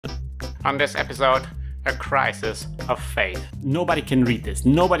On this episode, a crisis of faith. Nobody can read this.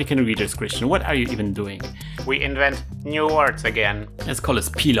 Nobody can read this, Christian. What are you even doing? We invent new words again. Let's call this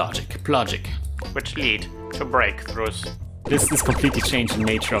P-logic, plogic. Which lead to breakthroughs. This completely changed the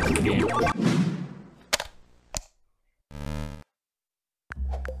nature of the game.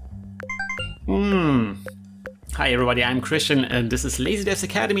 Hi everybody, I'm Christian and this is LazyDev's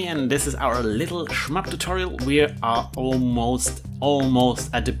Academy and this is our little Shmup tutorial. We are almost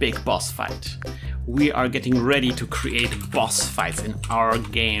at the big boss fight. We are getting ready to create boss fights in our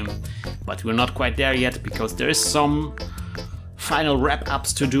game, but we're not quite there yet because there is some final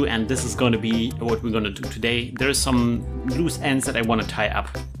wrap-ups to do, and this is going to be what we're going to do today. There is some loose ends that I want to tie up.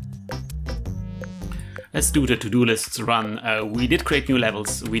 Let's do the to-do lists run. We did create new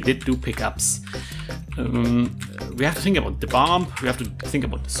levels, we did do pickups. We have to think about the bomb, we have to think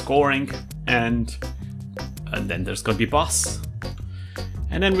about the scoring, and then there's going to be boss.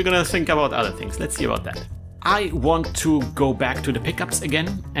 And then we're going to think about other things. Let's see about that. I want to go back to the pickups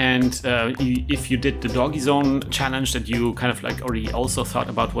again, and if you did the Doggie Zone challenge that you kind of like already also thought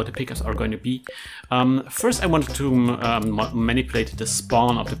about what the pickups are going to be. First I wanted to manipulate the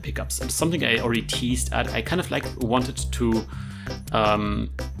spawn of the pickups. It's something I already teased at. I kind of like wanted to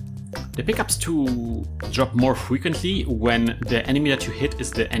the pickups to drop more frequently when the enemy that you hit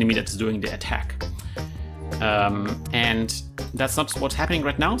is the enemy that's doing the attack. And that's not what's happening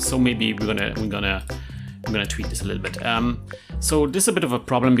right now, so maybe we're gonna tweak this a little bit. So this is a bit of a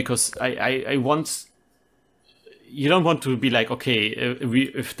problem because you don't want to be like, okay,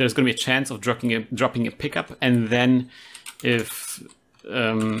 if there's gonna be a chance of dropping a pickup, and then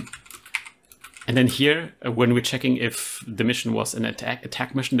and then here when we're checking if the mission was an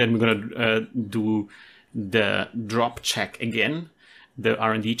attack mission, then we're gonna do the drop check again, the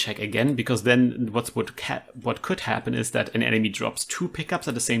R&D check again, because then what could happen is that an enemy drops two pickups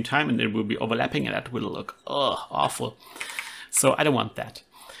at the same time and it will be overlapping, and that will look awful. So I don't want that.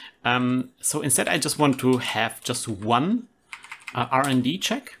 So instead I just want to have just one R&D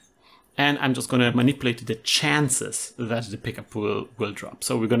check, and I'm just going to manipulate the chances that the pickup will drop.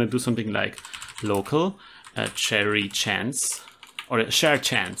 So we're going to do something like local cherry chance, or a share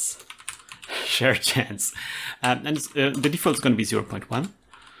chance. Share chance, and the default is going to be 0.1.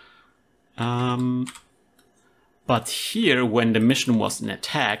 But here, when the mission was an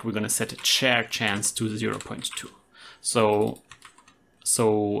attack, we're going to set a share chance to 0.2. So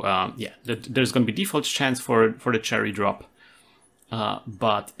yeah, there's going to be default chance for the cherry drop.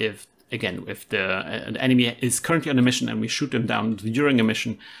 But if the enemy is currently on a mission and we shoot them down during a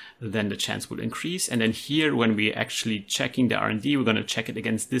mission, then the chance will increase. And then here, when we're actually checking the R&D, we're going to check it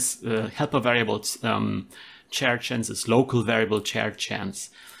against this helper variable chair chance, this local variable chair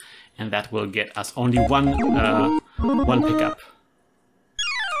chance, and that will get us only one pickup.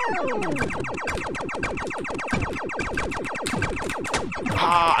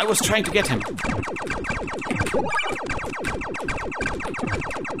 Ah, I was trying to get him.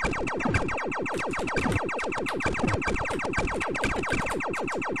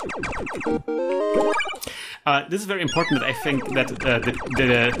 This is very important that I think that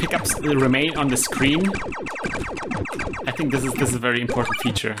the pickups remain on the screen. I think this is a very important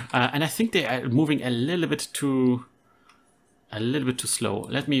feature, and I think they are moving a little bit too slow.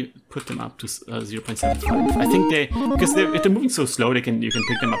 Let me put them up to 0.75. I think because if they're moving so slow, you can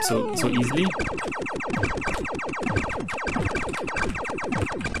pick them up so easily.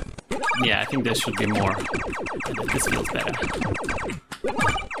 Yeah, I think there should be more. This feels better.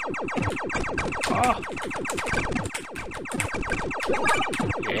 Oh.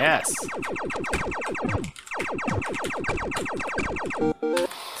 Yes.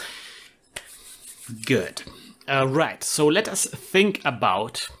 Good. Right, so let us think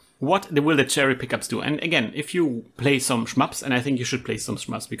about what will the cherry pickups do. And again, if you play some shmups, and I think you should play some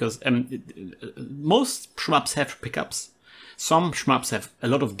shmups, because most shmups have pickups. Some shmups have a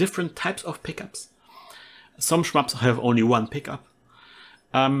lot of different types of pickups. Some shmups have only one pickup.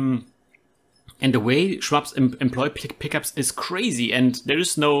 And the way shmups employ pickups is crazy, and there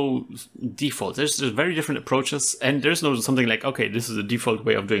is no default. There's just very different approaches, and there's no something like, okay, this is the default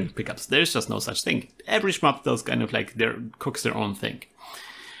way of doing pickups. There's just no such thing. Every shmup does kind of like cooks their own thing.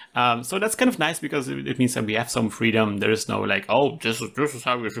 So that's kind of nice because it means that we have some freedom. There is no like, oh, this is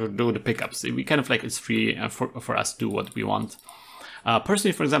how we should do the pickups. We kind of like it's free for us to do what we want.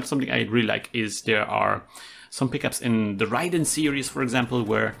 Personally, for example, something I really like is there are some pickups in the Raiden series, for example,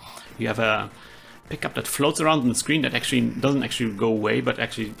 where you have a pickup that floats around on the screen that actually doesn't actually go away, but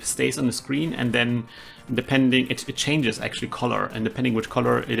actually stays on the screen, and then depending, it changes actually color, and depending which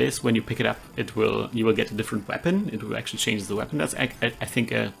color it is, when you pick it up, you will get a different weapon. It will actually change the weapon. That's I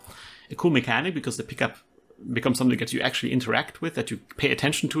think a a cool mechanic because the pickup becomes something that you actually interact with, that you pay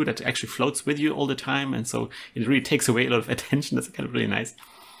attention to, that actually floats with you all the time. And so it really takes away a lot of attention. That's kind of really nice.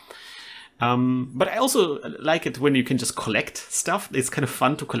 But I also like it when you can just collect stuff. It's kind of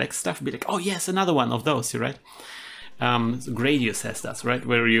fun to collect stuff. Be like, oh yes, another one of those, you're right. So Gradius has that, right?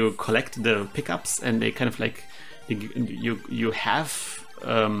 Where you collect the pickups and they kind of like, you have,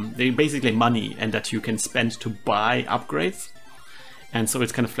 they basically money and that you can spend to buy upgrades. And so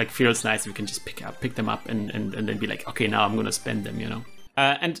it's kind of like feels nice. You can just pick them up and then be like, okay, now I'm going to spend them, you know.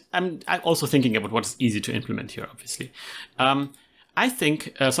 And I'm also thinking about what's easy to implement here, obviously. I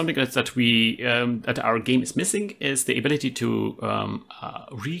think something that our game is missing is the ability to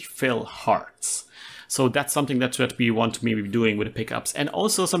refill hearts. So that's something that we want to maybe be doing with the pickups, and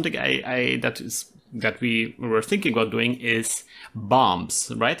also something that we were thinking about doing is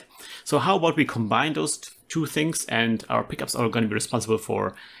bombs, right? So how about we combine those two things, and our pickups are going to be responsible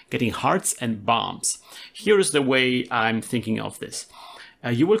for getting hearts and bombs. Here is the way I'm thinking of this.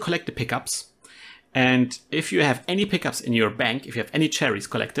 You will collect the pickups. And if you have any pickups in your bank, if you have any cherries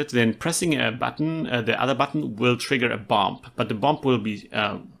collected, then pressing a button, the other button will trigger a bomb. But the bomb will be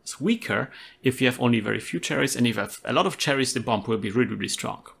weaker if you have only very few cherries. And if you have a lot of cherries, the bomb will be really, really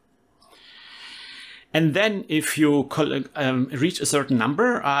strong. And then if you reach a certain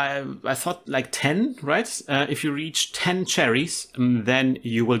number, I thought like 10, right? If you reach 10 cherries, then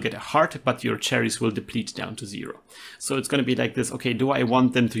you will get a heart, but your cherries will deplete down to 0. So it's going to be like this. Okay, do I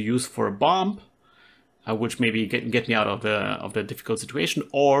want them to use for a bomb? Which maybe get me out of the difficult situation,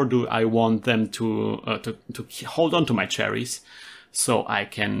 or do I want them to hold on to my cherries so I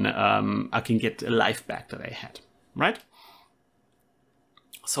can get a life back that I had, right?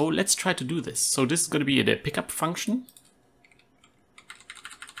 So let's try to do this. So this is going to be the pickup function.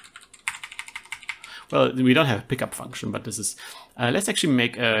 Well, we don't have a pickup function, but this is. Let's actually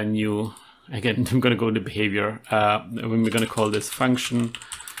make a new. Again, I'm going to go to behavior. We're going to call this function.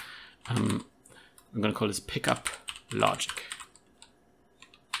 I'm going to call this pickup logic.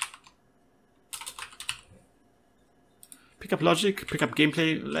 Pickup logic, pickup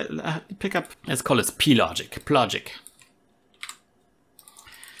gameplay, pickup, let's call it P-logic, Plogic.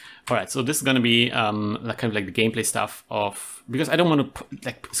 All right, so this is going to be kind of like the gameplay stuff of, because I don't want to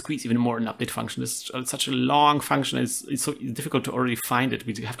like squeeze even more an update function. It's such a long function, it's so difficult to already find it.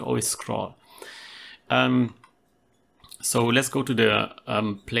 We have to always scroll. So let's go to the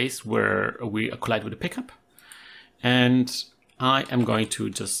place where we collide with the pickup. And I am going to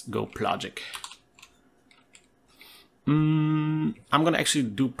just go Plogic. I'm going to actually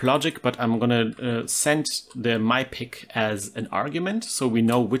do Plogic, but I'm going to send the myPick as an argument. So we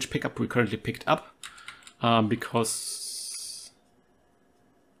know which pickup we currently picked up. Because,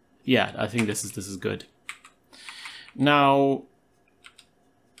 yeah, I think this is good. Now,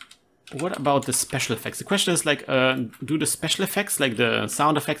 what about the special effects? The question is like, do the special effects, like the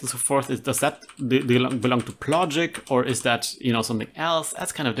sound effects and so forth, does that belong to Plogic, or is that, you know, something else?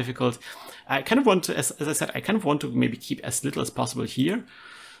 That's kind of difficult. I kind of want to, as I said, I kind of want to maybe keep as little as possible here.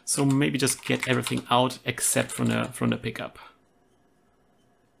 So maybe just get everything out except from the pickup.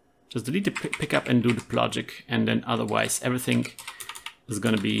 Just delete the pickup and do the Plogic, and then otherwise everything is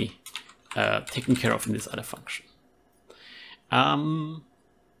going to be taken care of in this other function.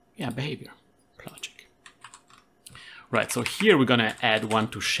 Yeah, behavior, Plogic. Right, so here we're gonna add one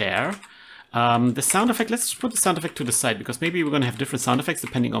to share. The sound effect, let's put the sound effect to the side, because maybe we're gonna have different sound effects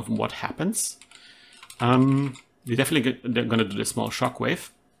depending on what happens. We're definitely gonna do the small shockwave.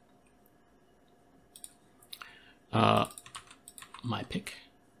 myPick.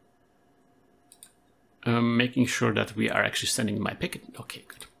 Making sure that we are actually sending myPick. Okay,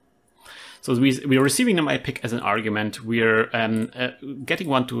 good. So we are receiving the myPick as an argument. We are getting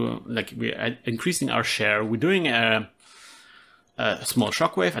one to, like, we are increasing our share. We're doing a small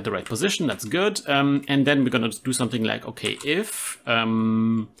shockwave at the right position. That's good. And then we're going to do something like, okay, if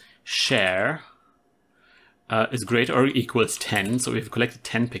share is greater or equals 10, so we've collected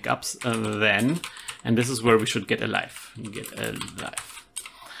 10 pickups, then, and this is where we should get a life.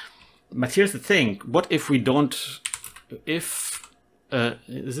 But here's the thing. What if we don't, is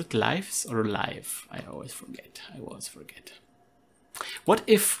it lives or live? I always forget. What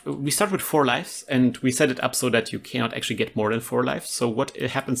if we start with 4 lives and we set it up so that you cannot actually get more than 4 lives? So what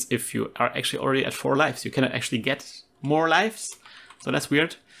happens if you are actually already at 4 lives? You cannot actually get more lives. So that's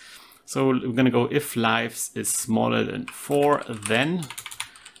weird. So we're going to go if lives is smaller than 4, then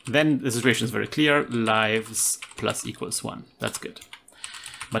the situation is very clear. Lives plus equals 1. That's good.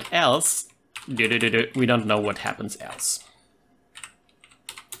 But else, we don't know what happens else.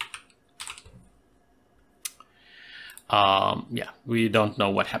 yeah, we don't know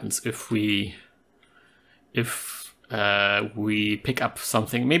what happens if we pick up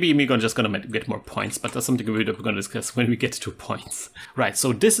something. Maybe we're just gonna get more points, but that's something we're gonna discuss when we get to points. Right,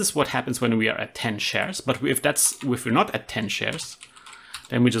 so this is what happens when we are at 10 shares, but if we're not at 10 shares,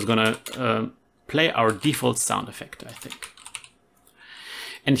 then we're just gonna play our default sound effect, I think.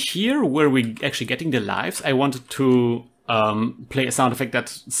 And here, where we're actually getting the lives, I wanted to play a sound effect that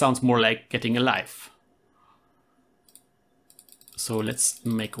sounds more like getting a life. So let's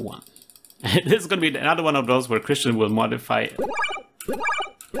make one. This is going to be another one of those where Christian will modify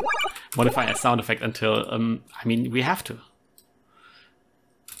a sound effect until, I mean, we have to.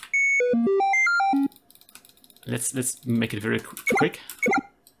 Let's make it very quick.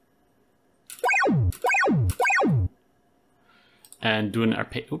 And do an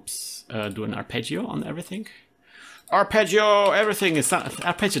arpeggio on everything. Arpeggio, everything is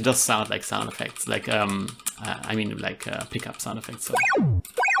arpeggio does sound like sound effects, like I mean like pickup sound effects. So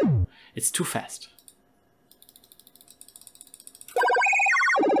it's too fast.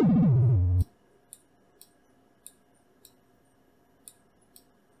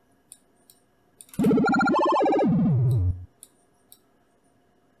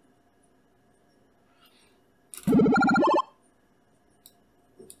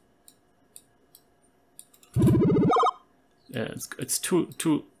 It's too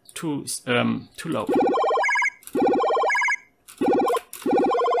low.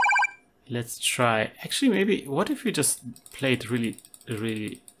 Let's try. Actually, maybe. What if we just play it really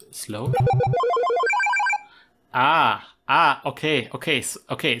slow? Okay.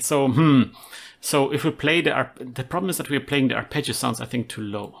 So if we play the problem is that we're playing the arpeggio sounds, I think, too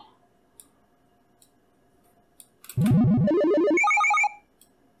low.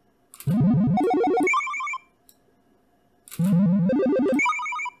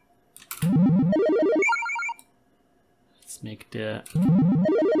 Let's make the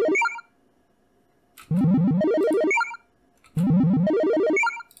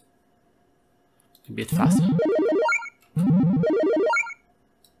a bit faster.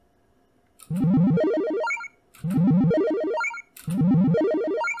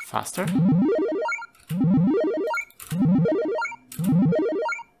 Faster.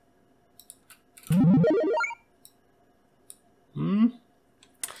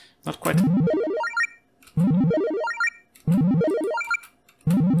 Not quite.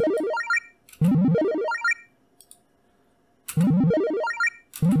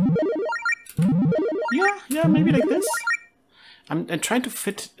 Yeah, maybe like this. I'm trying to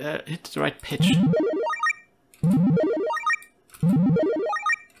hit the right pitch.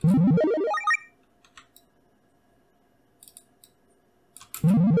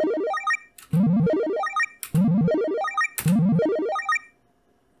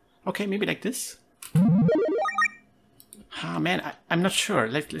 Okay, maybe like this. Ah, man, I'm not sure.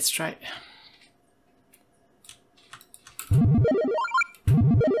 Let's try.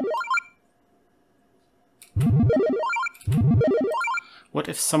 What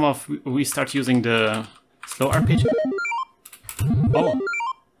if we start using the slow arpeggio?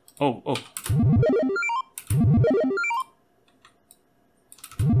 Oh.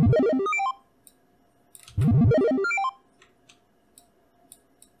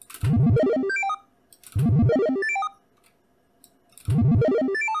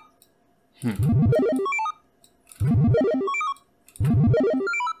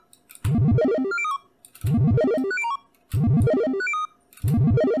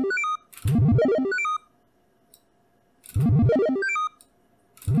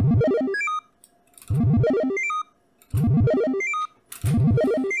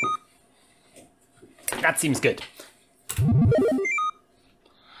 That seems good.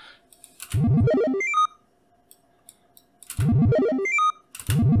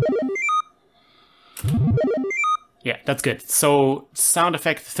 Yeah, that's good. So sound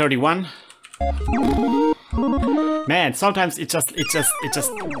effect 31. Man, sometimes it just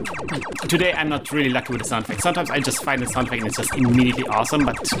today I'm not really lucky with the sound effect. Sometimes I just find the sound effect and it's just immediately awesome,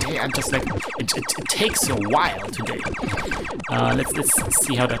 but today I'm just like it takes a while today. Let's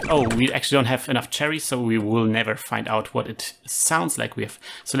see how that. Oh, we actually don't have enough cherries, so we will never find out what it sounds like we have.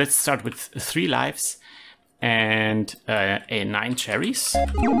 So let's start with 3 lives and 9 cherries.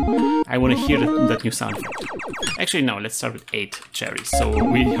 I want to hear that new sound effect. Actually, no, let's start with 8 cherries. So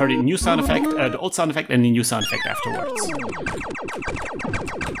we heard a new sound effect, the old sound effect, and the new sound effect afterwards.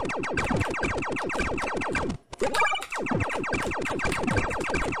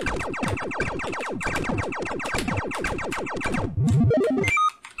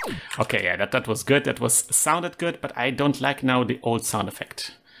 Okay, yeah, that was good. That sounded good, but I don't like now the old sound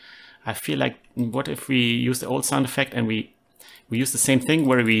effect. I feel like, what if we use the old sound effect and we use the same thing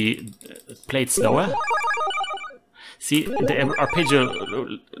where we play it slower? See, the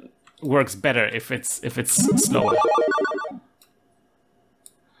arpeggio works better if it's slower.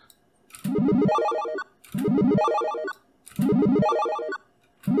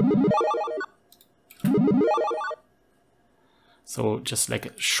 So just like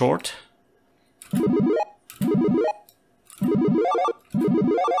a short.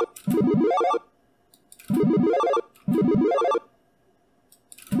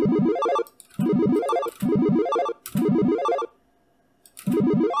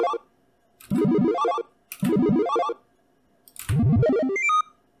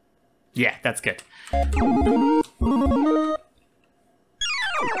 Yeah, that's good.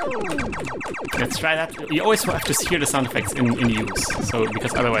 Let's try that. You always have to hear the sound effects in use, so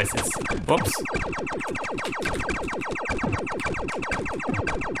because otherwise it's whoops.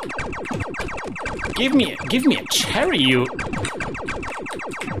 Give me a cherry, you.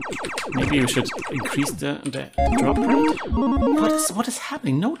 Maybe we should increase the drop rate. What is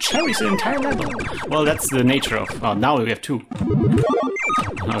happening? No cherries in the entire level. Well, that's the nature of. Oh, now we have 2.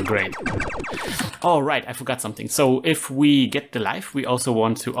 Oh, great. Oh, right, I forgot something. So if we get the life, we also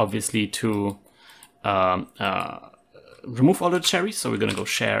want to obviously to remove all the cherries. So we're gonna go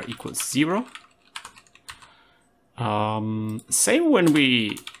share equals 0. Same when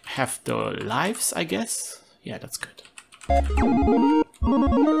we have the lives, I guess. Yeah, that's good.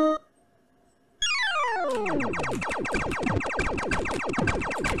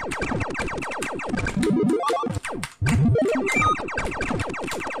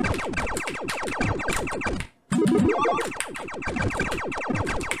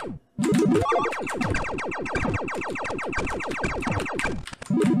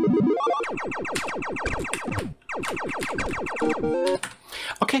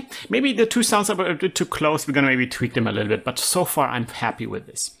 Okay, maybe the 2 sounds are a bit too close. We're gonna maybe tweak them a little bit, but so far I'm happy with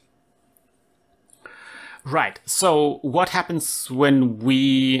this. Right, so what happens when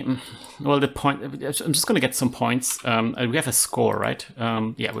we, well, the point, I'm just gonna get some points. We have a score, right?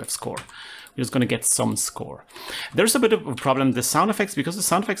 Yeah, we have score. We're just gonna get some score. There's a bit of a problem, the sound effects, because the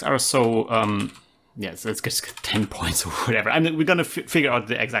sound effects are so, yeah, so let's get 10 points or whatever. I mean, we're gonna figure out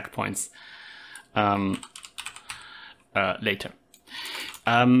the exact points later.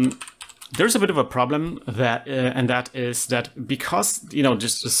 There's a bit of a problem that, and that is that because, you know,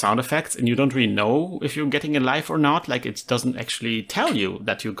 just the sound effects and you don't really know if you're getting a life or not, like it doesn't actually tell you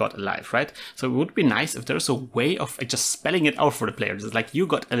that you got a life, right? So it would be nice if there's a way of just spelling it out for the players. It's like, you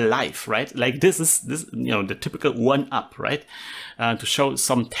got a life, right? Like this, you know, the typical 1-up, right? To show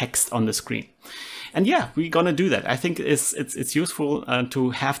some text on the screen. And yeah, we're gonna do that. I think it's useful to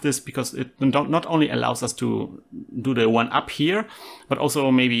have this because it not only allows us to do the 1-up here, but also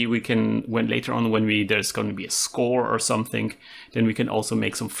maybe we can, when later on when there's going to be a score or something, then we can also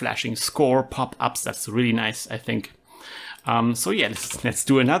make some flashing score pop-ups. That's really nice, I think. So yeah, let's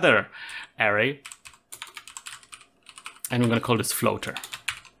do another array, and we're gonna call this floater,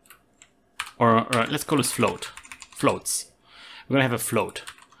 or let's call this floats. We're gonna have a float.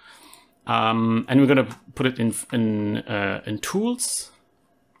 And we're gonna put it in tools.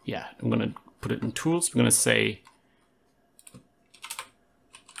 Yeah, I'm gonna put it in tools. We're gonna say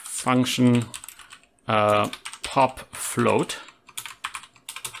function pop float,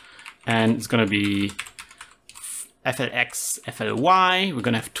 and it's gonna be FLX, FLY. We're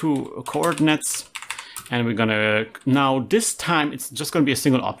gonna have 2 coordinates, and we're gonna now this time it's just gonna be a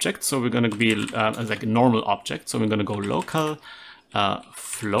single object. So we're gonna be like a normal object. So we're gonna go local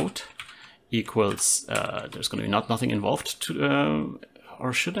float equals, there's going to be nothing involved to,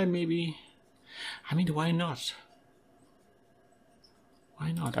 or should I maybe, I mean, why not?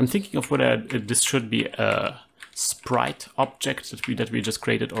 Why not? I'm thinking of whether this should be a sprite object that we just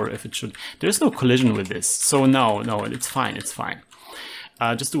created, or if it should, there's no collision with this. So no, it's fine, it's fine.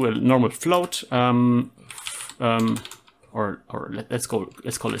 Just do a normal float, or let's call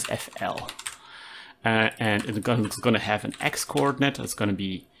this FL. And it's going to have an X coordinate. It's going to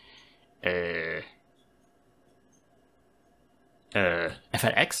be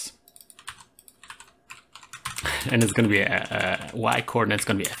FLX, and it's going to be a Y coordinate. It's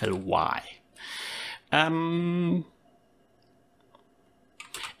going to be FLY. And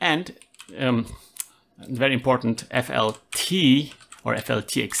very important, FLT or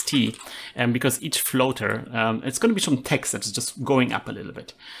FLTXT, because each floater, it's going to be some text that's just going up a little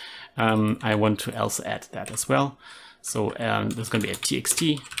bit. I want to also add that as well. So there's going to be a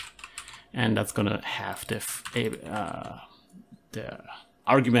TXT, and that's going to have the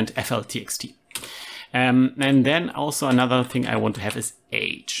argument FLTXT. And then also another thing I want to have is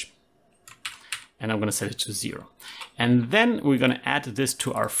age. and I'm going to set it to 0. And then we're going to add this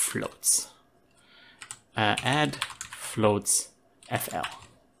to our floats. Add floats FL.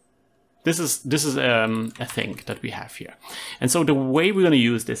 This is a thing that we have here. And so the way we're going to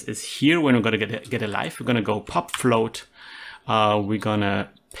use this is here when we're going to get a life, we're going to go pop float. We're going to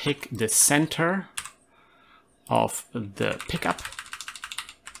pick the center of the pickup.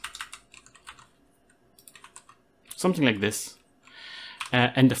 Something like this.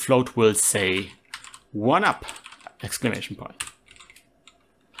 And the float will say 1 up, exclamation point.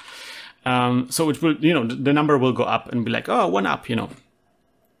 So it will, the number will go up and be like, oh, 1 up,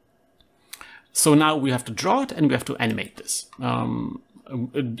 So now we have to draw it and we have to animate this.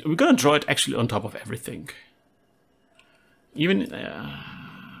 We're going to draw it actually on top of everything. Even,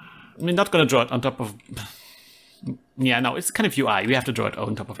 we're not going to draw it on top of, yeah, no, it's kind of UI. We have to draw it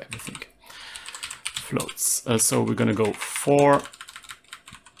on top of everything. Floats. So we're going to go for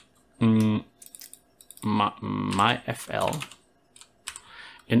my FL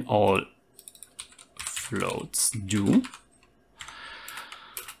in all floats do.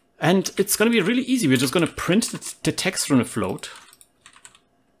 And it's going to be really easy. We're just going to print the text from the float.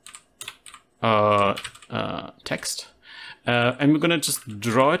 Text. And we're going to just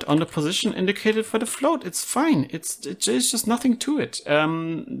draw it on the position indicated for the float. It's fine. It's just nothing to it.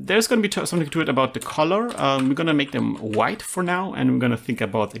 There's going to be something to it about the color. We're going to make them white for now. And we're going to think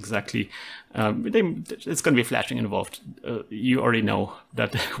about exactly... it's going to be flashing involved. You already know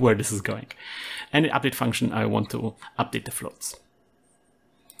that where this is going. And the update function, I want to update the floats.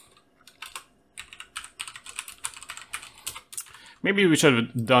 Maybe we should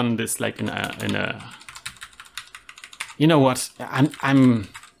have done this like in a you know what? I'm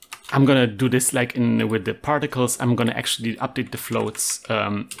gonna do this like with the particles. I'm gonna actually update the floats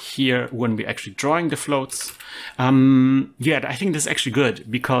here when we're actually drawing the floats. Yeah, I think this is actually good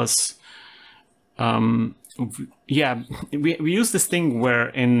because yeah, we use this thing where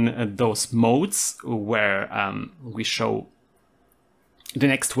in those modes where we show the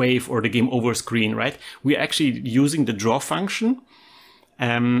next wave or the game over screen, right? We're actually using the draw function.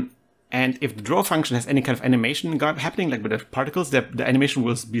 And if the draw function has any kind of animation happening, like with the particles, the animation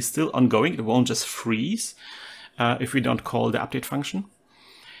will be still ongoing. It won't just freeze if we don't call the update function.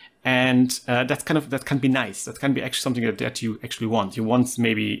 And that can be nice. That can be actually something that you actually want. You want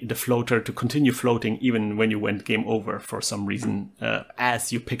maybe the floater to continue floating even when you went game over for some reason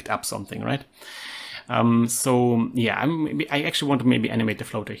as you picked up something, right? So yeah, I actually want to maybe animate the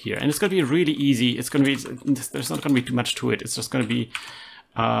floater here, and it's going to be really easy. It's going to be, there's not going to be too much to it. It's just going to be,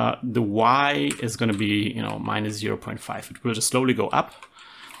 the Y is going to be, minus 0.5. It will just slowly go up,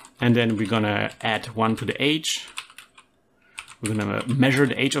 and then we're going to add 1 to the age. We're going to measure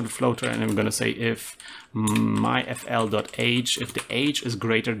the age of the floater, and then we're going to say if myfl.age, if the age is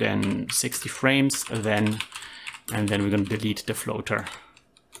greater than 60 frames, then, and then we're going to delete the floater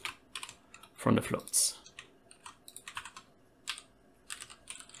from the floats.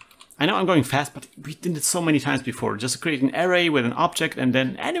 I know I'm going fast, but we did it so many times before. Just create an array with an object and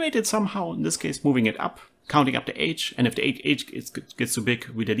then animate it somehow. In this case, moving it up, counting up the age. And if the age gets too big,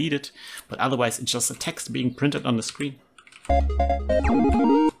 we delete it. But otherwise, it's just a text being printed on the screen.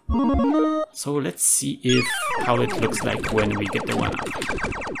 So let's see how it looks like when we get the 1 up.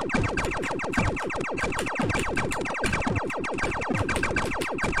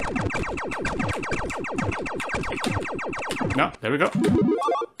 No, there we go.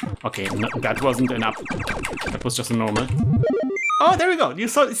 Okay, no, that wasn't an up. That was just a normal. Oh, there we go. You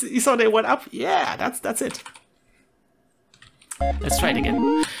saw they went up. Yeah, that's it. Let's try it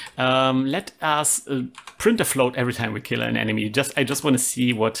again. Let us print a float every time we kill an enemy. I just want to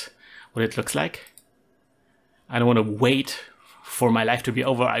see what it looks like. I don't want to wait for my life to be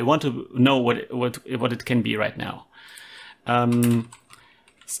over. I want to know what it can be right now.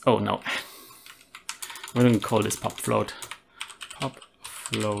 Oh no. We're going to call this pop float. Pop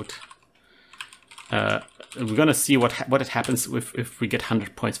float. We're going to see what happens if we get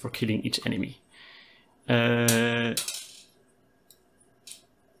 100 points for killing each enemy.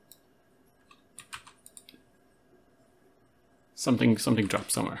 Something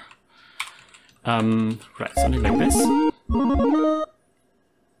dropped somewhere. Right, something like this.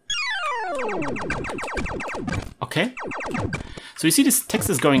 Okay. So you see this text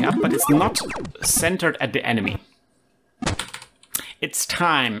is going up, but it's not centered at the enemy. It's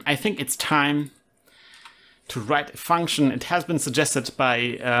time. I think it's time to write a function. It has been suggested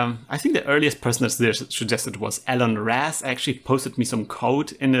by, I think the earliest person that suggested was Alan Raz. Actually posted me some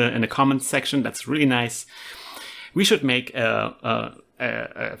code in the comments section. That's really nice. We should make a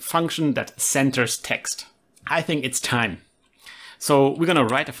function that centers text. I think it's time. So we're going to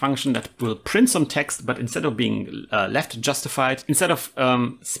write a function that will print some text, but instead of being left justified, instead of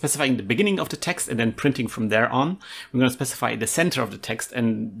specifying the beginning of the text and then printing from there on, we're going to specify the center of the text,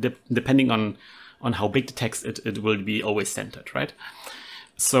 and depending on how big the text, it will be always centered, right?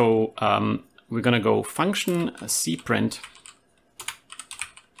 So we're going to go function cprint.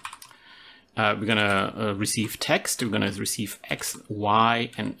 We're going to receive text. We're going to receive X, Y,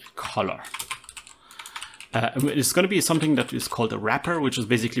 and color. It's going to be something that is called a wrapper, which is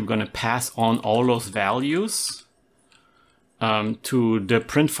basically we're going to pass on all those values to the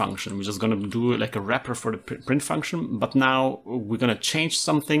print function, which is going to do like a wrapper for the print function. But now we're going to change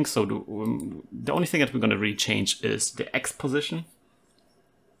something. So the only thing that we're going to really change is the X position.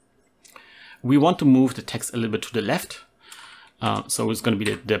 We want to move the text a little bit to the left. So it's going to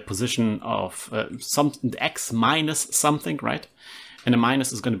be the position of the X minus something, right? And the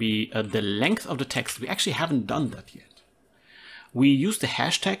minus is going to be the length of the text. We actually haven't done that yet. We use the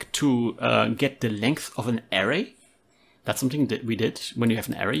hashtag to get the length of an array. That's something that we did. When you have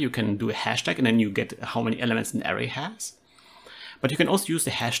an array, you can do a hashtag and then you get how many elements an array has. But you can also use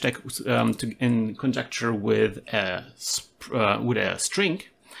the hashtag in conjecture with a string.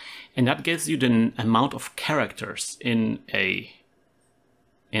 And that gives you the amount of characters in a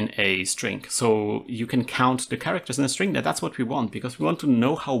string. So you can count the characters in a string. That's what we want, because we want to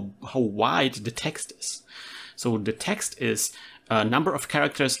know how wide the text is. So the text is a number of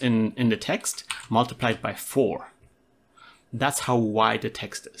characters in the text multiplied by 4. That's how wide the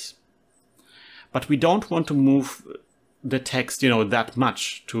text is. But we don't want to move the text, that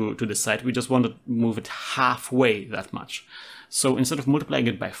much to the side. We just want to move it halfway that much. So instead of multiplying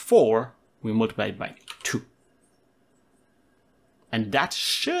it by 4, we multiply it by 2. And that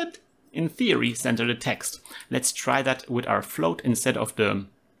should, in theory, center the text. Let's try that with our float instead of the...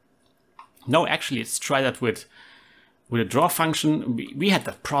 No, actually, let's try that with a draw function. We had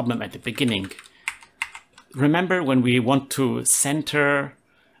that problem at the beginning. Remember when we want to center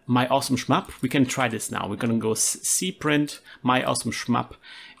my awesome shmup? We can try this now. We're going to go cprint my awesome shmup,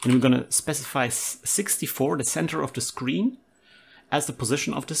 and we're going to specify 64, the center of the screen, as the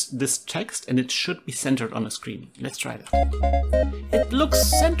position of this text, and it should be centered on the screen. Let's try that. It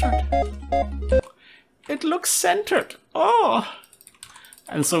looks centered. It looks centered. Oh!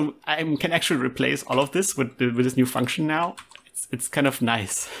 And so I can actually replace all of this with this new function now. It's kind of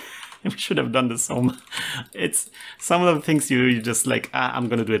nice. We should have done this so much. It's some of the things you just like, I'm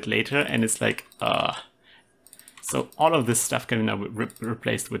gonna do it later, and it's like, So all of this stuff can be now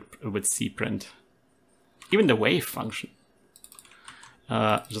replaced with cprint. Even the wave function.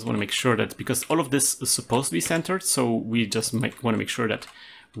 Just want to make sure that, because all of this is supposed to be centered, so we just want to make sure that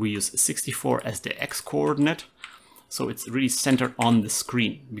we use 64 as the X coordinate. So it's really centered on the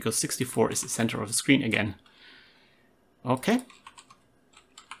screen, because 64 is the center of the screen again. Okay.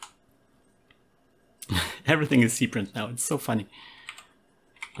 Everything is cprint now. It's so funny.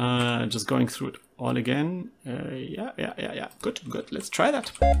 Just going through it all again. Yeah. Good. Let's try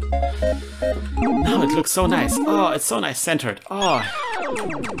that. Now it looks so nice. Oh, it's so nice centered. Oh.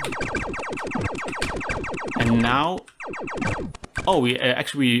 And now, we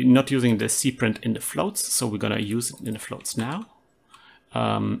actually not using the cprint in the floats, so we're gonna use it in the floats now.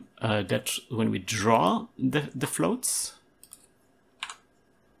 That when we draw the floats,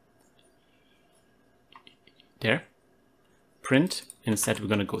 there, print. Instead, we're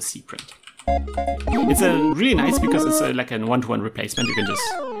gonna go cprint. It's really nice because it's like a one-to-one replacement. You can just,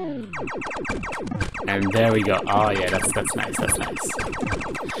 and there we go. Oh yeah, that's nice. That's nice.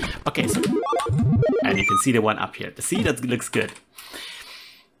 Okay, so, and you can see the one up here. See, that looks good.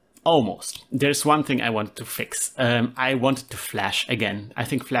 Almost. There's one thing I wanted to fix. I wanted to flash again. I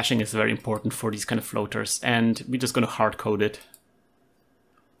think flashing is very important for these kind of floaters, and we're just gonna hard code it.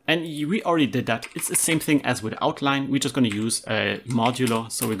 And we already did that. It's the same thing as with outline. We're just going to use a modulo.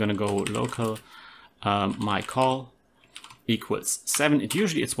 So we're going to go local my call equals 7.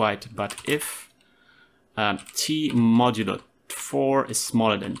 Usually it's white, but if t modulo 4 is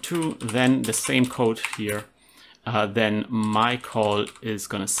smaller than 2, then the same code here, then my call is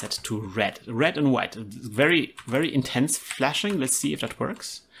going to set to red. Red and white. Very, very intense flashing. Let's see if that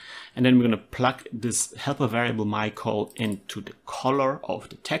works. And then we're going to plug this helper variable my call into the color of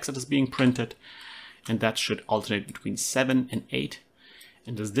the text that is being printed. And that should alternate between 7 and 8.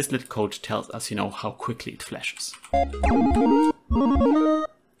 And this little code tells us, how quickly it flashes.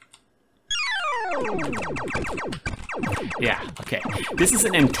 Yeah, okay. This is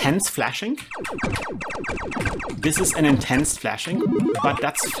an intense flashing. But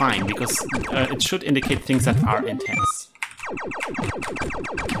that's fine because it should indicate things that are intense.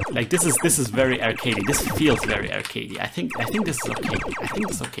 Like this is very arcadey. This feels very arcadey. I think this is okay. I think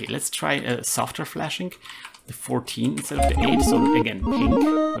this is okay. Let's try a softer flashing, the 14 instead of the 8. So again,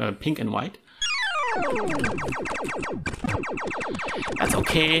 pink and white. That's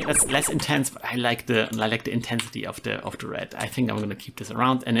okay. That's less intense, but I like the intensity of the red. I think I'm gonna keep this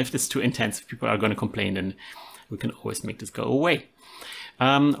around. And if this is too intense, people are gonna complain, then we can always make this go away.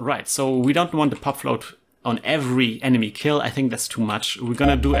 Right. So we don't want the pop float on every enemy kill. I think that's too much. We're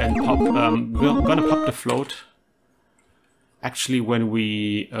gonna do a pop. We're gonna pop the float. Actually, when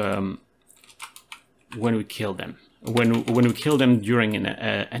we kill them. When we kill them during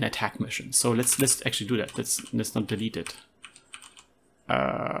an attack mission. So let's actually do that. Let's not delete it.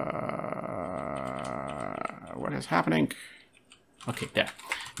 What is happening? Okay, there.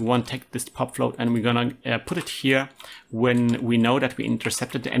 We want to take this pop float and we're gonna put it here when we know that we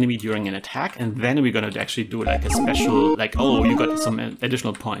intercepted the enemy during an attack, and then we're gonna actually do like a special, like, oh, you got some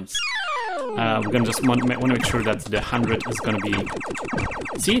additional points. We're gonna just want to make sure that the 100 is gonna be.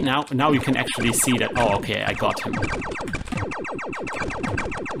 See, now you can actually see that. Oh, okay, I got him.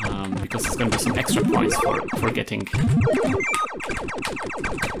 Because it's gonna be some extra points for getting.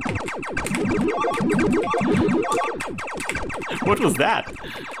 What was that?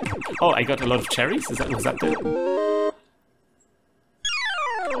 Oh, I got a lot of cherries. Was that the?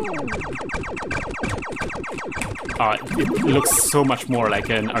 Oh, it looks so much more like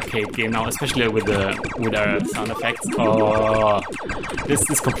an arcade game now, especially with our sound effects. Oh,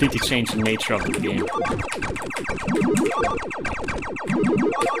 this completely changed the nature of the game.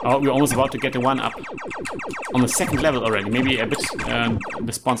 Oh, we're almost about to get the one up on the second level already. Maybe a bit.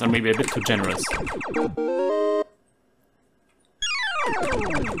 The spawns are maybe a bit too generous.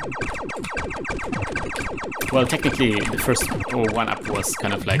 Well, technically, the first one-up was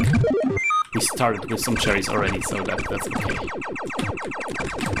kind of like, we started with some cherries already, so that's okay.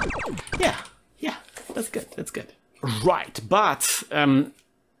 Yeah, that's good. Right, but,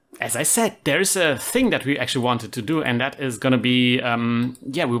 as I said, there's a thing that we actually wanted to do, and that is gonna be,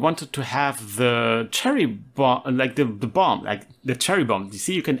 we wanted to have the cherry bomb, like the bomb, like the cherry bomb. You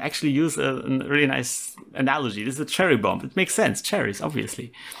see, you can actually use a really nice analogy. This is a cherry bomb. It makes sense, cherries,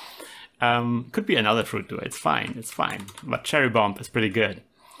 obviously. Could be another fruit too. It's fine. But cherry bomb is pretty good.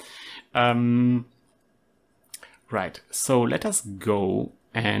 Right. So let us go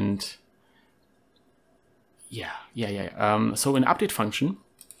and so an update function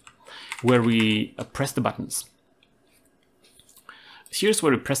where we press the buttons. Here's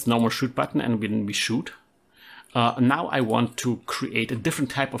where we press the normal shoot button and then we shoot. Now I want to create a different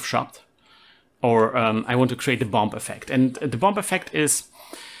type of shot, or I want to create the bomb effect, and the bomb effect is.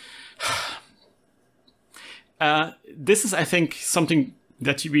 This is, I think, something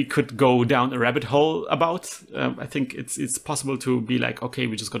that we could go down a rabbit hole about. I think it's possible to be like, okay,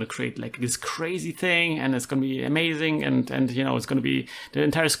 we're just going to create like this crazy thing, and it's going to be amazing, and you know, it's going to be, the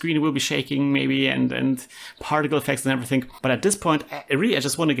entire screen will be shaking maybe, and particle effects and everything. But at this point, I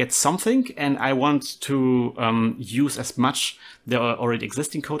just want to get something, and I want to use as much the already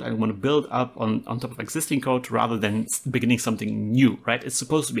existing code. I want to build up on top of existing code rather than beginning something new, right? It's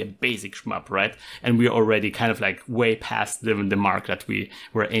supposed to be a basic shmup, right? And we're already kind of like way past the mark that we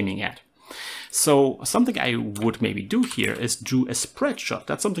were aiming at. So something I would maybe do here is do a spread shot.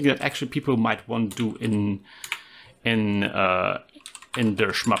 That's something that actually people might want to do in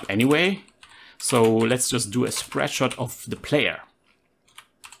their shmup anyway. So let's just do a spread shot of the player.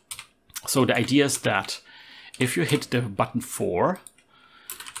 So the idea is that if you hit the button 4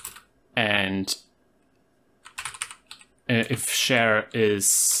 and if share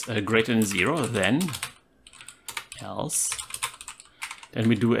is greater than 0, then else, then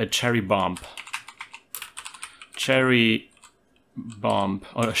we do a cherry bomb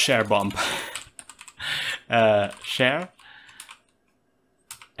or a share bomb. Share,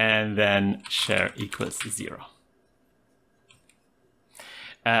 and then share equals 0.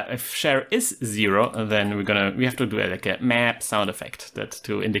 If share is 0, then we have to do like a map sound effect that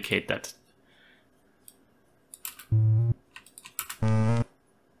to indicate that.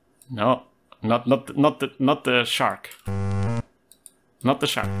 No, not the shark. Not the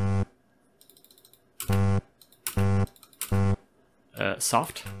shark.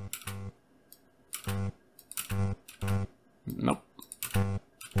 Soft. Nope.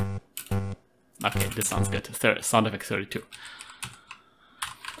 Okay, this sounds good. Sound effect 32.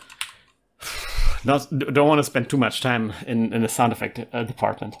 Don't want to spend too much time in the sound effect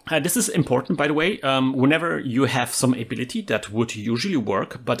department. This is important, by the way. Whenever you have some ability that would usually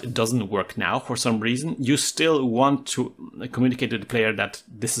work, but it doesn't work now for some reason, you still want to communicate to the player that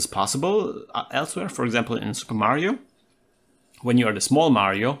this is possible elsewhere. For example, in Super Mario, When you are the small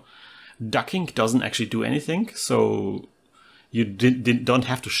Mario, ducking doesn't actually do anything. So you don't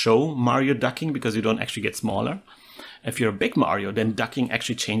have to show Mario ducking because you don't actually get smaller. If you're a big Mario, then ducking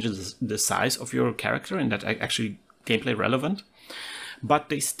actually changes the size of your character, and that's actually gameplay relevant. But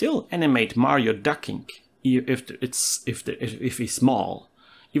they still animate Mario ducking if he's small,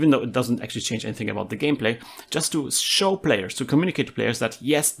 even though it doesn't actually change anything about the gameplay, just to show players, to communicate to players that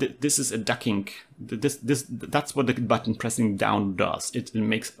yes, this is a ducking. That's what the button pressing down does. It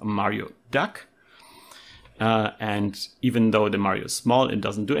makes Mario duck. And even though the Mario is small, it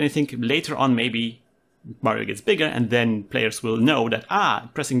doesn't do anything. Later on, maybe Mario gets bigger, and then players will know that,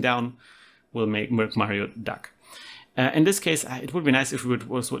 pressing down will make Mario duck. In this case, it would be nice if it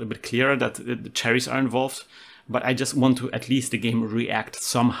was a bit clearer that the cherries are involved, but I just want to at least the game react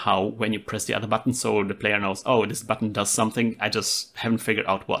somehow when you press the other button, so the player knows, oh, this button does something, I just haven't figured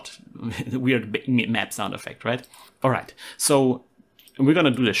out what. Weird map sound effect, right? All right, so we're going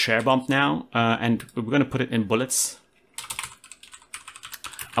to do the share bump now, and we're going to put it in bullets.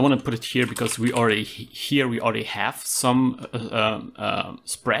 I want to put it here because we already have some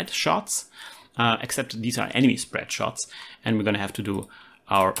spread shots, except these are enemy spread shots, and we're going to have to do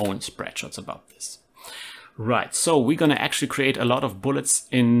our own spread shots about this. Right, so we're going to actually create a lot of bullets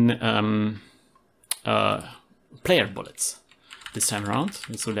in player bullets this time around.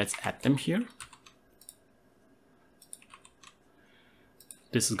 So let's add them here.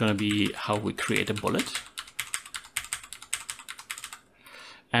 This is going to be how we create a bullet.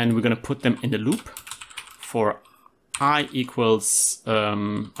 And we're going to put them in the loop for I equals,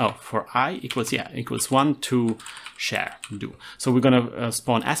 equals 1 to share, do. So we're going to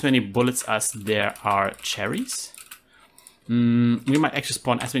spawn as many bullets as there are cherries. We might actually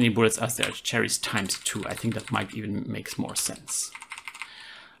spawn as many bullets as there are cherries times 2. I think that might even make more sense.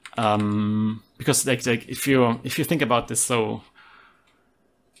 Because like if you think about this, so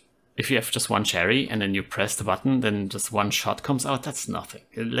if you have just one cherry and then you press the button, then just one shot comes out. That's nothing.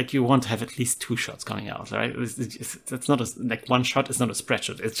 Like you want to have at least 2 shots coming out, right? That's not like one shot is not a spread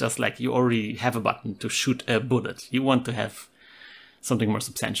shot. It's just like you already have a button to shoot a bullet. You want to have something more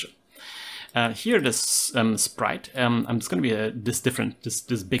substantial. Here, this sprite, I'm just going to be this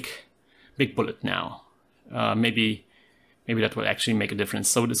big bullet now. Maybe that will actually make a difference.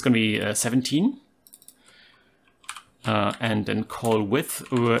 So it's going to be 17. And then call width,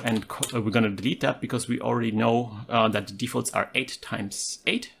 and we're going to delete that because we already know that the defaults are 8 times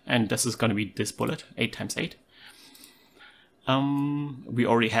 8, and this is going to be this bullet, 8 times 8. We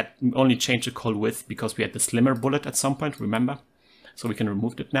only changed the call width because we had the slimmer bullet at some point, remember? So we can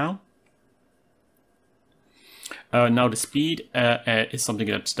remove it now. Now the speed is something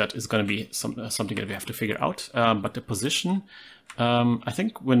that is going to be something that we have to figure out. But the position, I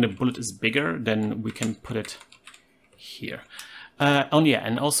think when the bullet is bigger, then we can put it here. Yeah,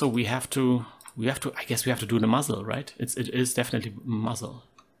 and also we have to I guess we have to do the muzzle, right? It is definitely muzzle.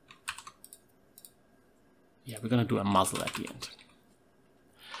 Yeah, we're gonna do a muzzle at the end.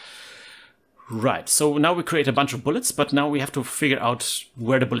 Right, so now we create a bunch of bullets, but now we have to figure out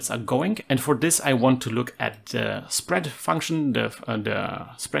where the bullets are going. And for this, I want to look at the spread function, the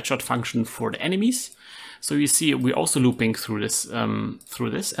spread shot function for the enemies. So you see, we're also looping through this,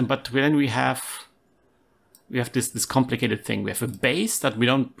 but then we have this complicated thing. We have a base that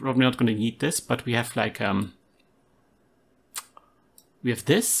probably not going to need this, but we have like we have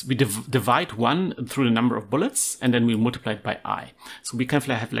this. We divide 1 through the number of bullets, and then we multiply it by I. So we kind of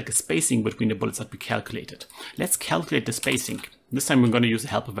have like a spacing between the bullets that we calculated. Let's calculate the spacing. This time we're going to use a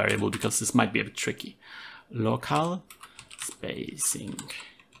helper variable because this might be a bit tricky. Local spacing.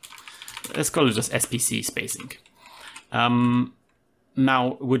 Let's call it just SPC spacing.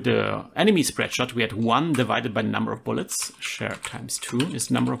 Now, with the enemy spread shot, we had 1 divided by the number of bullets. Share times 2 is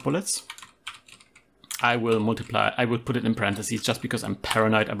the number of bullets. I will put it in parentheses just because I'm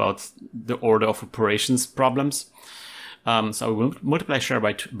paranoid about the order of operations problems. So I will multiply share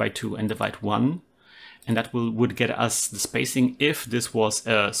by 2 and divide 1. And that would get us the spacing if this was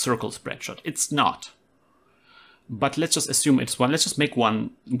a circle spread shot. It's not. But let's just assume it's 1. Let's just make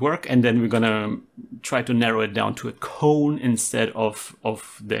 1 work, and then we're gonna try to narrow it down to a cone instead of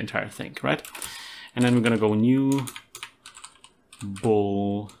the entire thing, right? And then we're gonna go new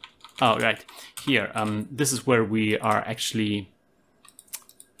bull. Oh, right here. This is where we are actually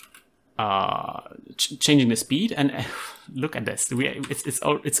changing the speed. And look at this.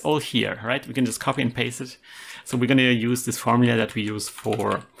 It's all here, right? We can just copy and paste it. So we're gonna use this formula that we use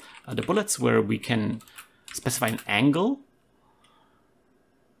for the bullets, where we can specify an angle,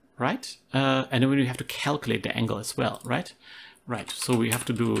 right? And then we have to calculate the angle as well, right? Right, so we have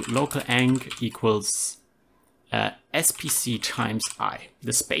to do local ang equals SPC times I,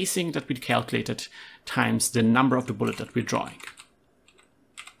 the spacing that we calculated times the number of the bullet that we're drawing.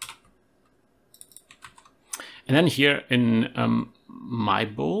 And then here in my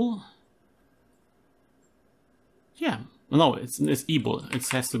bool, yeah, no, it's eBool. It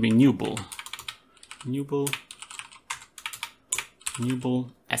has to be new bool. New bool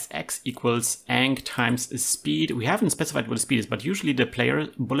SX equals ang times speed. We haven't specified what the speed is, but usually the player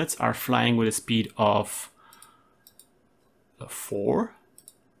bullets are flying with a speed of 4.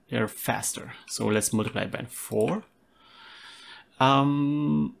 They're faster. So let's multiply by 4.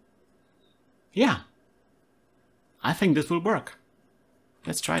 Yeah. I think this will work.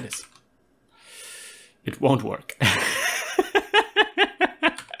 Let's try this. It won't work.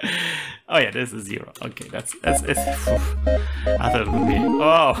 Oh yeah, this is 0. Okay, that's I thought it would be.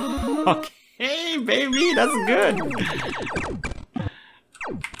 Oh, okay, baby, that's good.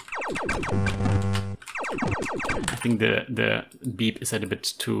 I think the beep is a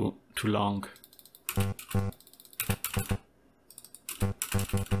bit too long.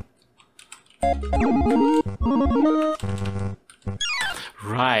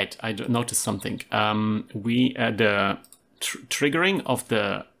 Right, I noticed something. The triggering of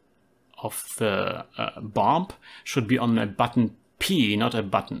the bomb should be on a button P, not a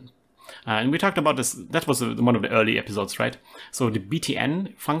button. And we talked about this. That was one of the early episodes, right? So the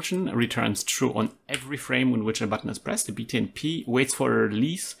BTN function returns true on every frame in which a button is pressed. The BTN P waits for a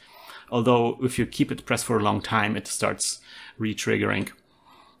release, although if you keep it pressed for a long time, it starts re-triggering.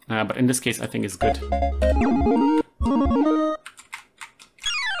 But in this case, I think it's good.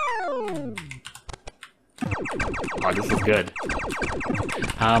 Oh, this is good.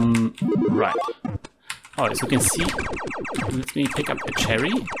 Right. Oh, as you can see, let me pick up a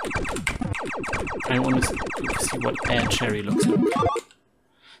cherry. I want to see what a cherry looks like.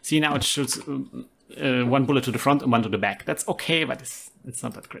 See, now it shoots one bullet to the front and one to the back. That's okay, but it's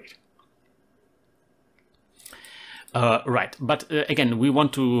not that great. Right, but again, we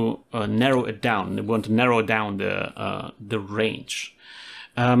want to narrow it down. We want to narrow down the range.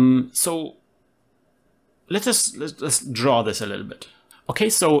 So let's draw this a little bit. Okay,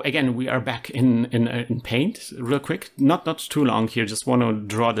 so again, we are back in Paint real quick. Not too long here. Just want to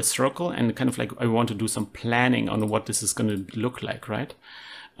draw the circle and kind of like I want to do some planning on what this is going to look like, right?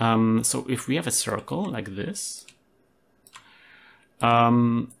 So if we have a circle like this,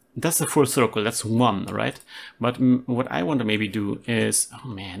 that's a full circle. That's 1, right? But what I want to maybe do is, oh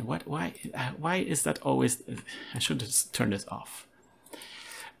man, why is that always? I should just turn this off.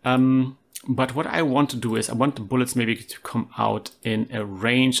 But what I want to do is I want the bullets maybe to come out in a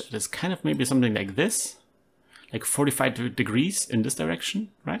range that is kind of maybe something like this, like 45 degrees in this direction,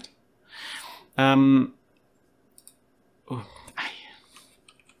 right?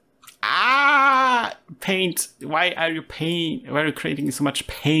 Paint. Why are you creating so much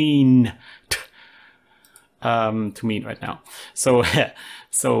pain to me right now? So,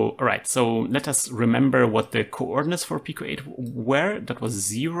 all right. So let us remember what the coordinates for Pico-8 were. That was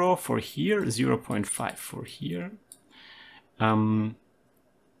 0 for here, 0.5 for here,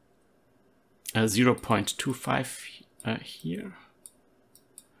 0.25 here,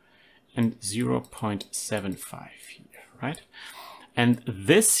 and 0.75 here, right? And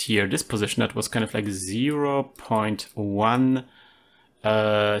this here, this position, that was kind of like 0.1,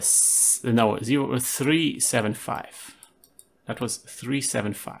 no, 375. That was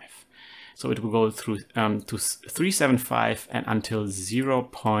 375. So it will go through to 375 and until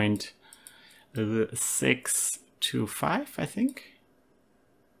 0.625, I think.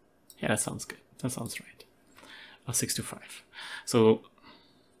 Yeah, that sounds good. That sounds right. 625. So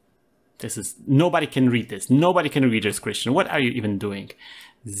this is, nobody can read this. Nobody can read this, Christian. What are you even doing?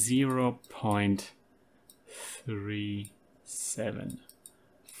 0.375.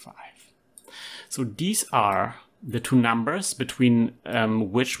 So these are the two numbers between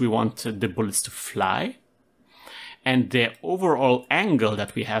which we want the bullets to fly. And the overall angle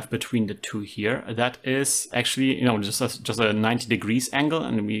that we have between the two here, that is actually, you know, just a 90 degrees angle.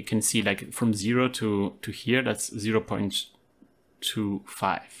 And we can see like from 0 to here, that's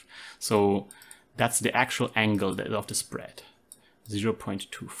 0.25. So that's the actual angle of the spread,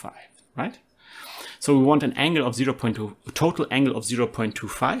 0.25, right? So we want an angle of 0.2, total angle of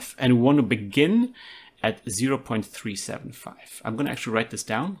 0.25, and we want to begin at 0.375. I'm going to actually write this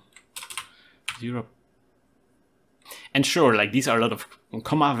down. And sure, like these are a lot of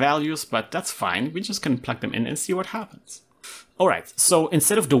comma values, but that's fine. We just can plug them in and see what happens. All right, so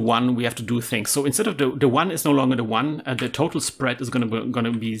instead of the 1, we have to do things. So instead of the 1 is no longer the 1, the total spread is going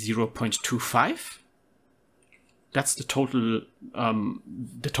to be 0.25. that's the total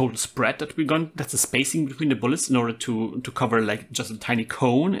spread that we're going. That's the spacing between the bullets in order to cover like just a tiny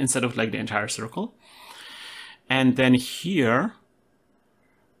cone instead of like the entire circle. And then here,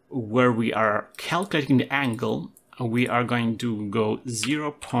 where we are calculating the angle, we are going to go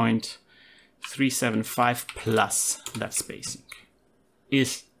 0.375 plus that spacing.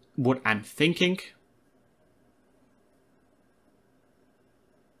 Is what I'm thinking.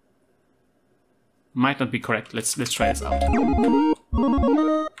 Might not be correct. Let's try this out.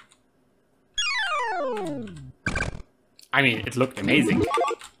 I mean, it looked amazing.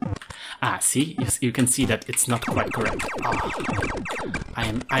 Ah, see, you can see that it's not quite correct. Ah,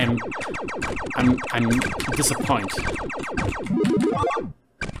 I'm disappointed.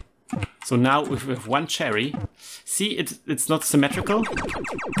 So now if we have one cherry, see, it's not symmetrical.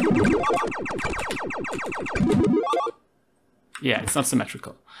 Yeah, it's not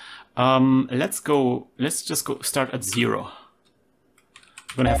symmetrical. Let's just go start at 0.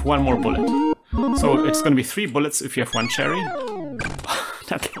 We're gonna have one more bullet. So it's gonna be 3 bullets if you have one cherry.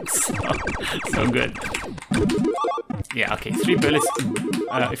 That looks so good. Yeah, okay, 3 bullets.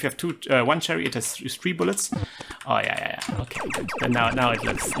 If you have one cherry, it has 3 bullets. Oh yeah. Okay, good. Then now it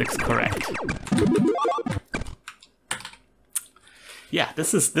looks correct. Yeah,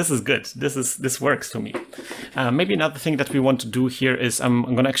 this is good. This works for me. Maybe another thing that we want to do here is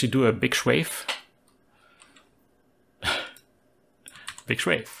I'm gonna actually do a big swave. Big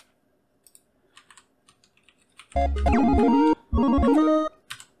swave.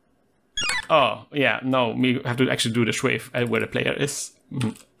 Oh yeah, no, we have to actually do the swave where the player is.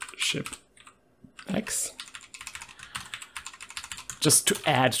 Ship X. Just to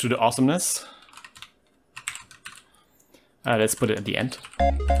add to the awesomeness. Let's put it at the end.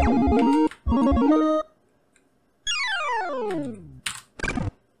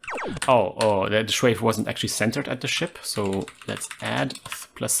 Oh, the swave wasn't actually centered at the ship, so let's add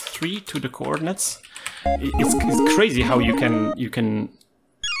 +3 to the coordinates. It's crazy how you can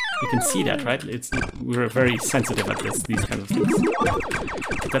see that, right? We're very sensitive at these kind of things.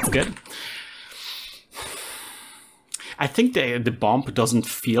 That's good. I think the bomb doesn't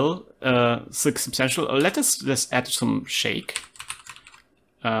feel substantial. Let us just add some shake.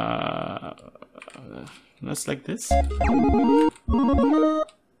 That's like this.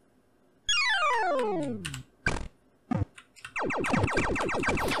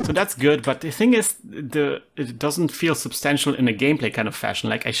 So that's good, but the thing is, it doesn't feel substantial in a gameplay kind of fashion.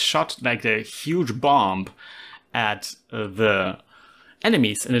 Like I shot like a huge bomb at the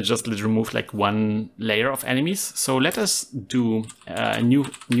enemies, and it just removed like one layer of enemies. So let us do a new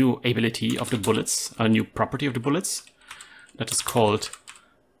ability of the bullets, a new property of the bullets that is called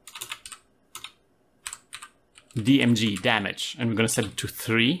DMG, damage, and we're going to set it to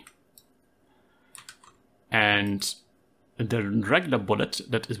 3. And the regular bullet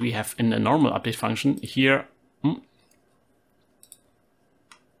that we have in the normal update function here,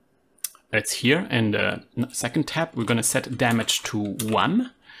 it's here in the second tab. We're going to set damage to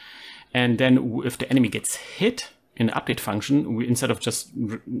 1, and then if the enemy gets hit in the update function, we, instead of just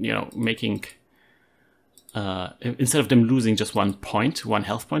making instead of them losing just 1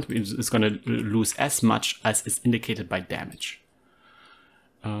 health point, it's going to lose as much as is indicated by damage.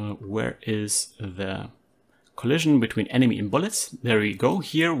 Where is the collision between enemy and bullets? There we go.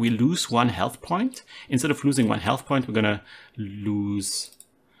 Here we lose 1 health point. Instead of losing 1 health point, we're gonna lose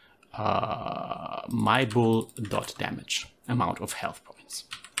my bull dot damage, amount of health points.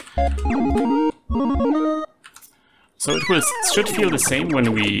 So it should feel the same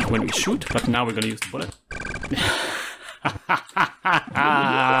when we shoot, but now we're gonna use the bullet.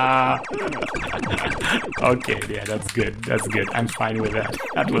 Okay, yeah, that's good. That's good. I'm fine with that.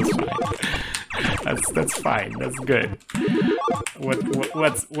 That was fine. That's fine. That's good.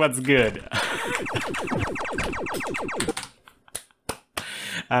 What's good?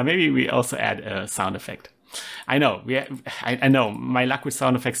 Maybe we also add a sound effect. I know. I know. My luck with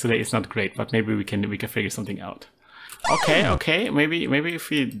sound effects today is not great, but maybe we can figure something out. Okay. Maybe if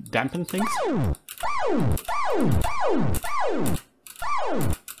we dampen things.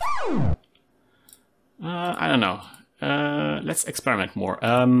 I don't know. Let's experiment more.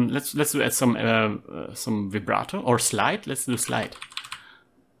 Let's do some vibrato or slide. Let's do slide.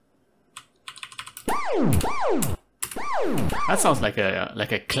 That sounds like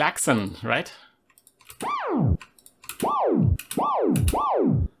a klaxon, right?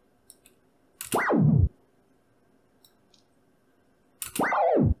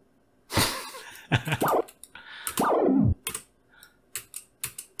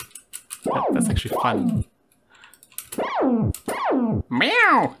 That's actually fun.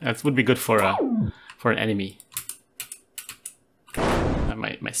 Meow! That would be good for an enemy.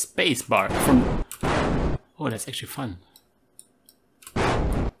 activate my space bar from... Oh, that's actually fun.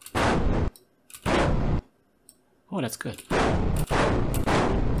 Oh, that's good.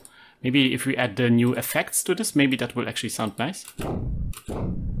 Maybe if we add the new effects to this, maybe that will actually sound nice.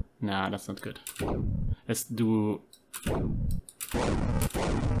 Nah, that's not good. Let's do...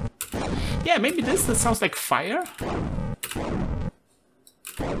 Yeah, maybe this sounds like fire.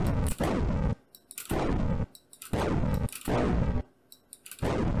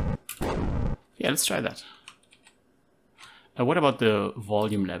 Yeah, let's try that. What about the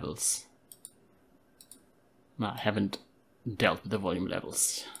volume levels? No, I haven't dealt with the volume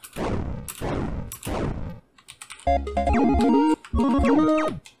levels.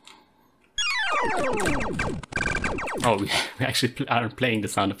 Oh, we actually aren't playing the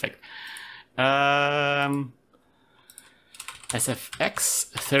sound effect. SFX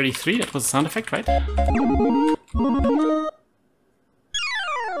 33, that was a sound effect, right?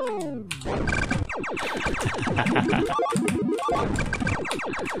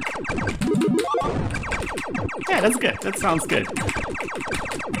 Yeah, that's good. That sounds good.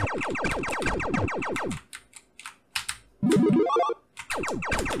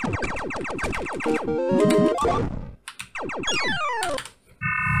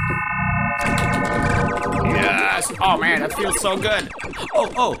 Yes! Oh man, that feels so good.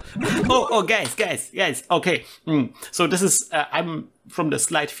 Oh, guys. Okay. So this is, I'm from the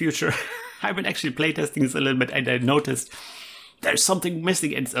slight future. I've been actually playtesting this a little bit and I noticed there's something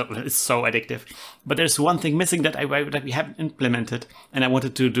missing. It's so addictive. But there's one thing missing that that we haven't implemented, and I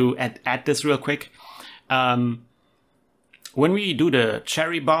wanted to add this real quick. When we do the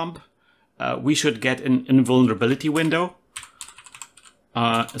cherry bomb, we should get an invulnerability window.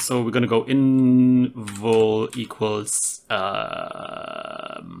 So we're gonna go invul equals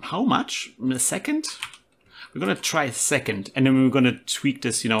how much? A second? We're gonna try second, and then we're gonna tweak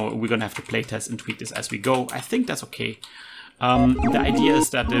this. You know, we're gonna have to playtest and tweak this as we go. I think that's okay. The idea is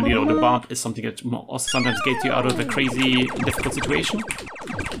that you know, the bomb is something that also sometimes gets you out of a crazy difficult situation.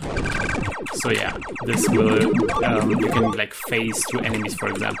 So yeah, this will you can like phase through enemies, for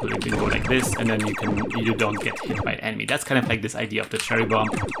example. You can go like this, and then you don't get hit by an enemy. That's kind of like this idea of the cherry bomb,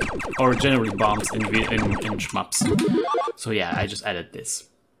 or generally bombs in shmups. So yeah, I just added this.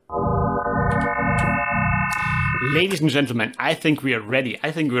 Ladies and gentlemen, I think we are ready. I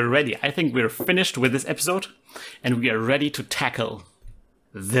think we're finished with this episode, and we are ready to tackle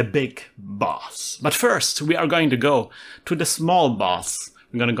the big boss. But first, we are going to go to the small boss.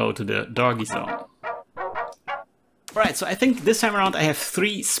 We're going to go to the Doggie Zone. Alright, so I think this time around I have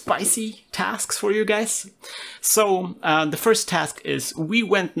 3 spicy tasks for you guys. So the first task is we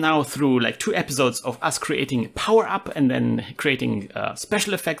went now through like 2 episodes of us creating power up and then creating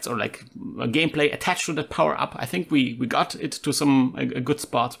special effects or like gameplay attached to that power up. I think we got it to a good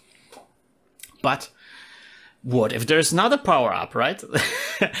spot. But what if there's another power up, right?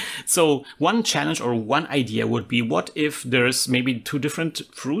 So one challenge or one idea would be, what if there's maybe 2 different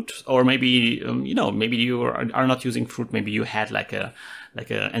fruit, or maybe you know, maybe you are not using fruit, maybe you had like a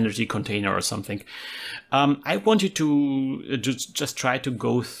energy container or something. I want you to just try to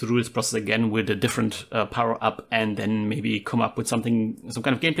go through this process again with a different power up, and then maybe come up with some kind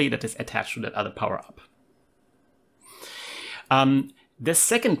of gameplay that is attached to that other power up. The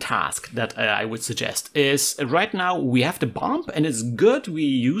second task that I would suggest is, right now we have the bomb and it's good. We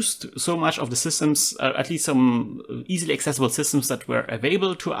used so much of the systems, at least some easily accessible systems that were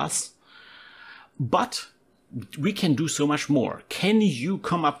available to us, but we can do so much more. Can you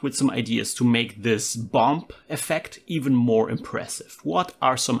come up with some ideas to make this bomb effect even more impressive? What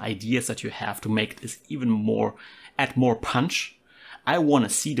are some ideas that you have to make this even more, add more punch? I want to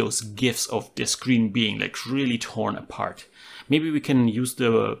see those GIFs of the screen being like really torn apart. Maybe we can use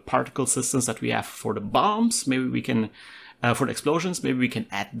the particle systems that we have for the bombs. Maybe we can, for the explosions, maybe we can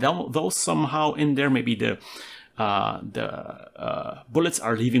add those somehow in there. Maybe the bullets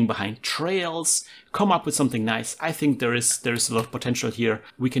are leaving behind trails. Come up with something nice. I think there is a lot of potential here.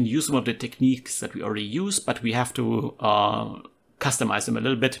 We can use some of the techniques that we already use, but we have to customize them a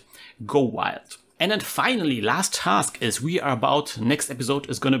little bit. Go wild. And then finally, last task is next episode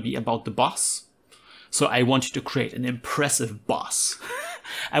is going to be about the boss. So I want you to create an impressive boss.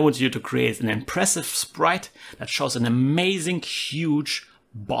 I want you to create an impressive sprite that shows an amazing, huge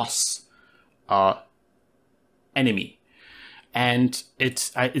boss enemy. And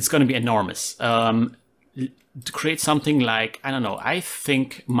it's going to be enormous. To create something like, I don't know, I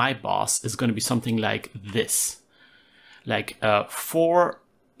think my boss is going to be something like this. Like 4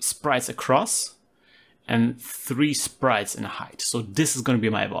 sprites across and 3 sprites in height. So this is going to be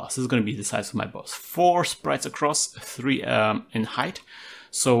my boss. This is going to be the size of my boss. 4 sprites across, 3 in height.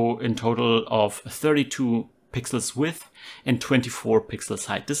 So in total of 32 pixels width and 24 pixels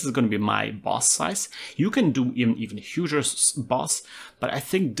height. This is going to be my boss size. You can do even huger boss, but I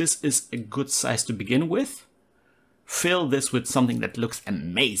think this is a good size to begin with. Fill this with something that looks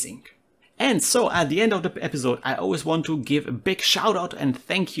amazing. And so at the end of the episode, I always want to give a big shout out and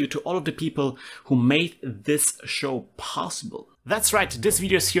thank you to all of the people who made this show possible. That's right, this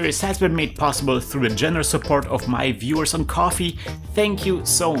video series has been made possible through the generous support of my viewers on Ko-fi. Thank you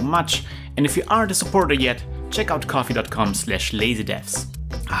so much. And if you aren't a supporter yet, check out ko-fi.com/lazydevs.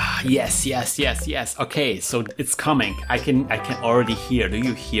 Ah, yes. Okay, so it's coming. I can already hear. Do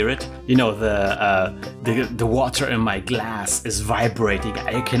you hear it? You know, the water in my glass is vibrating.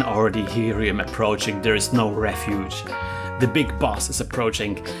 I can already hear him approaching. There is no refuge. The big boss is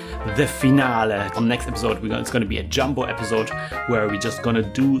approaching. The finale. On the next episode, it's going to be a jumbo episode where we're just going to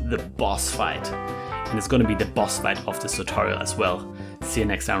do the boss fight. And it's going to be the boss fight of this tutorial as well. See you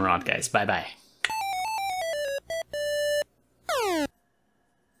next time around, guys. Bye bye.